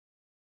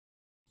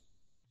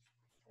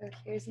So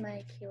here's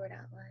my keyword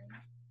outline.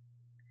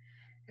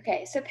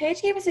 Okay, so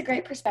Paige gave us a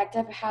great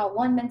perspective of how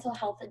one mental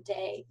health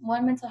day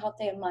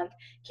a month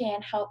can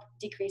help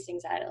decrease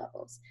anxiety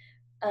levels.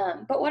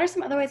 But what are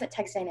some other ways that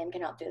Texas A&M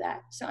can help do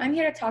that? So I'm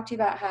here to talk to you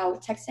about how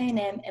Texas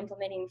A&M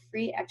implementing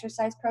free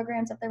exercise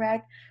programs at the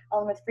REC,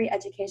 along with free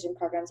education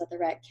programs at the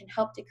REC, can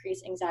help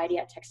decrease anxiety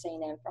at Texas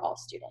A&M for all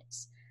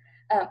students.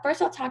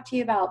 First, I'll talk to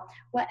you about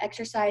what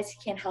exercise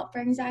can help for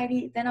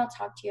anxiety. Then I'll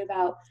talk to you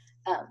about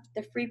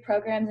the free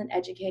programs and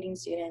educating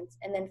students.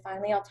 And then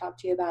finally, I'll talk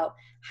to you about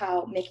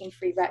how making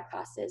free REC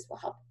classes will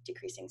help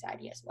decrease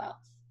anxiety as well.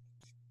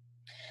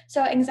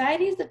 So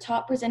anxiety is the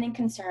top presenting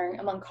concern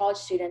among college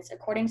students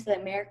according to the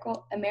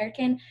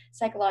American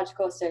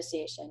Psychological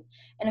Association.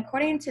 And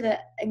according to the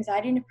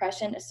Anxiety and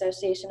Depression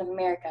Association of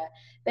America,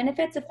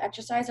 benefits of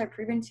exercise are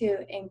proven to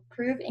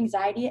improve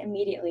anxiety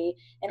immediately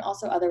and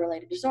also other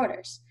related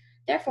disorders.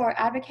 Therefore,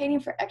 advocating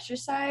for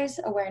exercise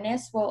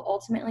awareness will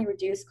ultimately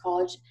reduce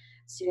college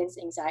students'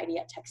 anxiety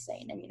at Texas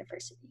A&M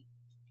University.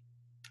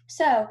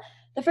 So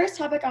the first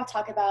topic I'll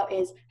talk about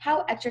is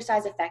how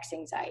exercise affects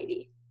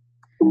anxiety.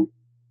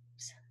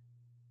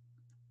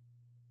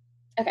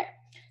 Okay,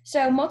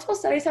 so multiple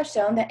studies have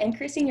shown that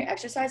increasing your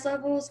exercise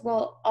levels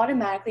will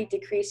automatically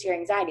decrease your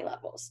anxiety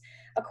levels.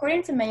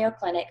 According to Mayo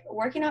Clinic,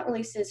 working out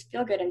releases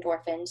feel-good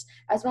endorphins,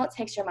 as well as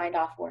takes your mind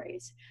off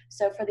worries.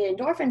 So for the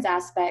endorphins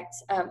aspect,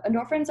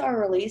 endorphins are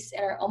released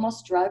and are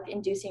almost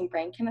drug-inducing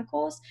brain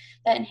chemicals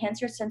that enhance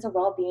your sense of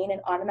well-being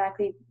and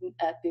automatically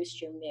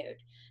boost your mood.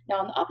 Now,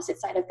 on the opposite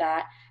side of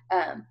that,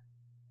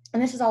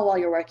 and this is all while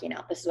you're working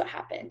out, this is what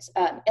happens.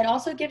 It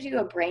also gives you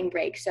a brain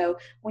break. So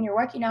when you're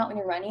working out, when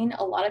you're running,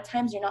 a lot of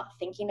times you're not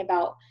thinking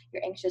about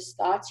your anxious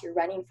thoughts. You're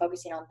running,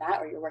 focusing on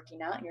that, or you're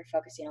working out and you're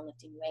focusing on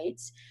lifting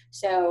weights.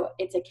 So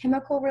it's a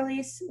chemical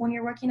release when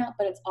you're working out,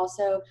 but it's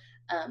also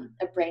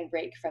a brain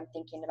break from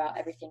thinking about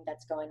everything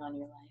that's going on in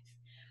your life.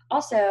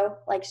 Also,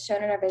 like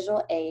shown in our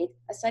visual aid,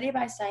 a study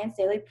by Science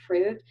Daily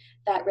proved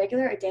that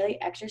regular or daily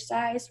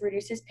exercise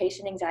reduces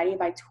patient anxiety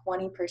by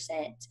 20%.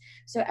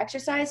 So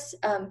exercise,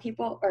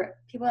 people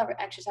that were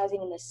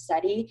exercising in this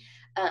study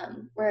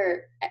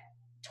were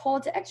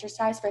told to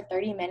exercise for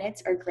 30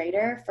 minutes or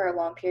greater for a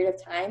long period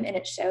of time, and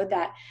it showed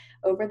that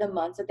over the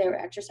months that they were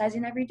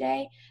exercising every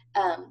day,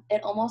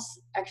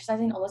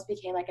 exercising almost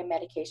became like a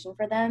medication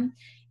for them,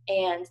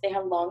 and they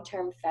had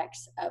long-term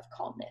effects of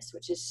calmness,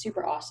 which is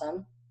super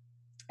awesome.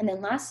 And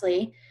then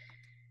lastly,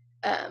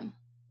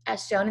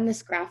 as shown in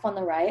this graph on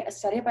the right, a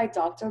study by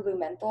Dr.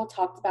 Blumenthal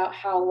talked about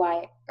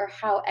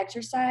how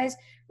exercise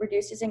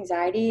reduces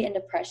anxiety and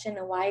depression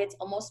and why it's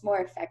almost more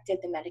effective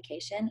than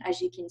medication,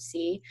 as you can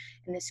see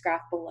in this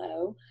graph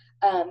below.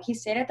 He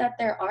stated that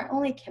there aren't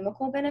only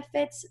chemical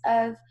benefits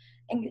of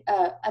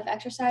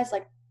exercise,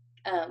 like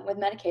with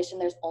medication,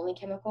 there's only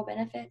chemical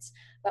benefits,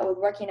 but with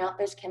working out,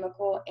 there's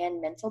chemical and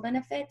mental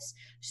benefits.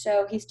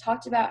 So he's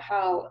talked about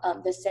how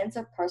the sense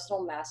of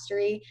personal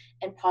mastery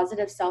and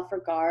positive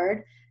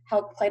self-regard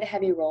help play a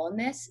heavy role in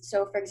this.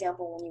 So for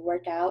example, when you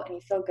work out and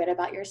you feel good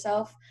about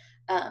yourself,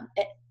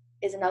 it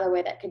is another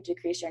way that could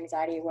decrease your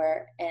anxiety,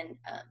 where in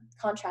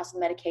contrast with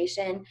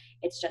medication,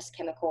 it's just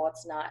chemical,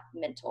 it's not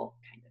mental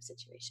kind of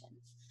situation.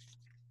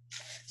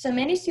 So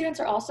many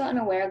students are also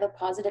unaware of the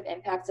positive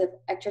impacts of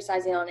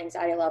exercising on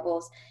anxiety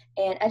levels,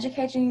 and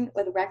education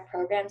with REC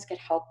programs could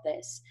help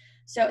this.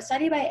 So a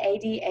study by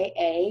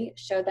ADAA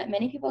showed that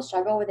many people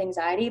struggle with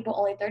anxiety, but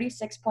only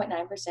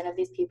 36.9% of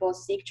these people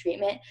seek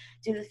treatment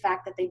due to the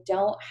fact that they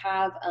don't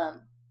have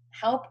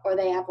help, or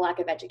they have lack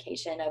of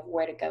education of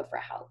where to go for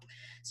help.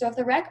 So if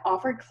the REC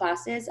offered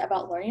classes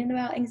about learning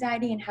about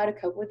anxiety and how to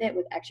cope with it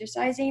with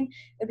exercising, it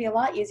would be a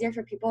lot easier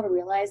for people to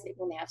realize that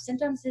when they have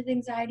symptoms of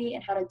anxiety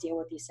and how to deal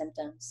with these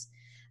symptoms.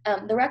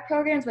 The REC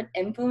programs would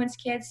influence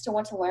kids to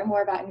want to learn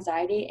more about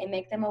anxiety and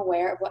make them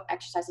aware of what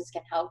exercises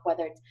can help,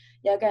 whether it's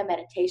yoga,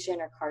 meditation,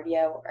 or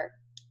cardio, or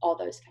all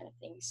those kind of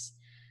things.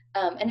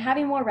 And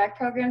having more REC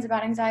programs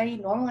about anxiety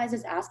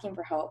normalizes asking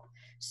for help.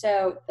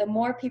 So the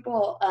more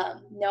people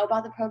know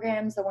about the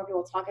programs, the more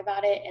people talk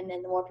about it, and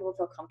then the more people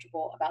feel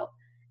comfortable about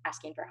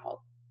asking for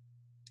help.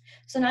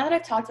 So now that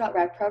I've talked about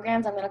REC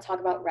programs, I'm going to talk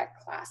about REC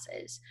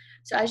classes.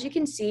 So as you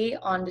can see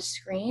on the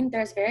screen,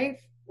 there's very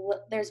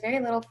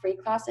little free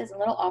classes and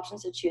little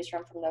options to choose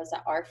from those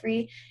that are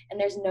free, and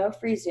there's no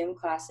free Zoom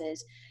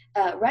classes.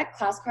 REC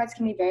class cards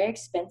can be very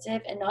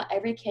expensive, and not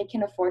every kid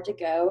can afford to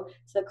go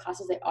to the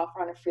classes they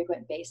offer on a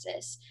frequent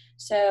basis.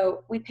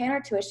 So we pay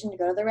our tuition to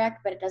go to the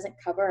REC, but it doesn't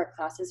cover our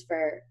cost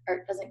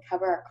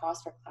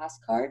for class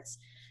cards.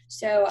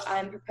 So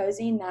I'm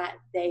proposing that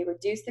they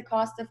reduce the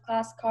cost of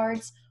class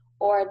cards,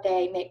 or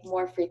they make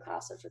more free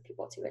classes for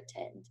people to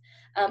attend.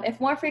 If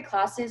more free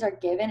classes are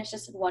given, it's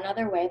just one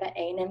other way that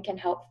A&M can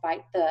help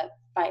fight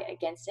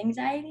against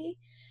anxiety.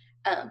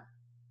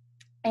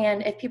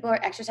 And if people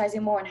are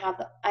exercising more and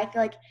I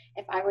feel like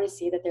if I were to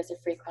see that there's a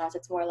free class,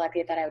 it's more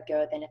likely that I would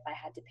go than if I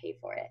had to pay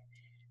for it.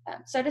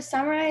 So to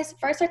summarize,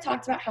 first I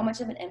talked about how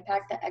much of an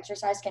impact that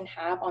exercise can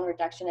have on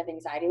reduction of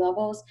anxiety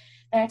levels.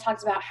 Then I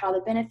talked about how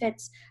the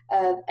benefits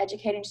of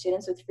educating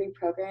students with free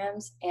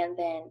programs and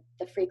then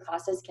the free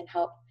classes can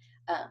help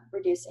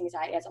reduce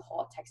anxiety as a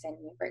whole at Texas A&M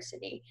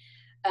University.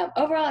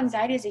 Overall,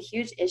 anxiety is a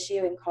huge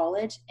issue in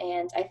college,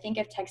 and I think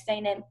if Texas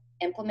A&M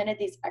implemented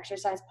these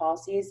exercise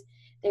policies,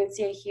 they would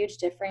see a huge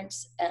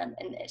difference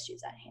in the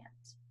issues at hand.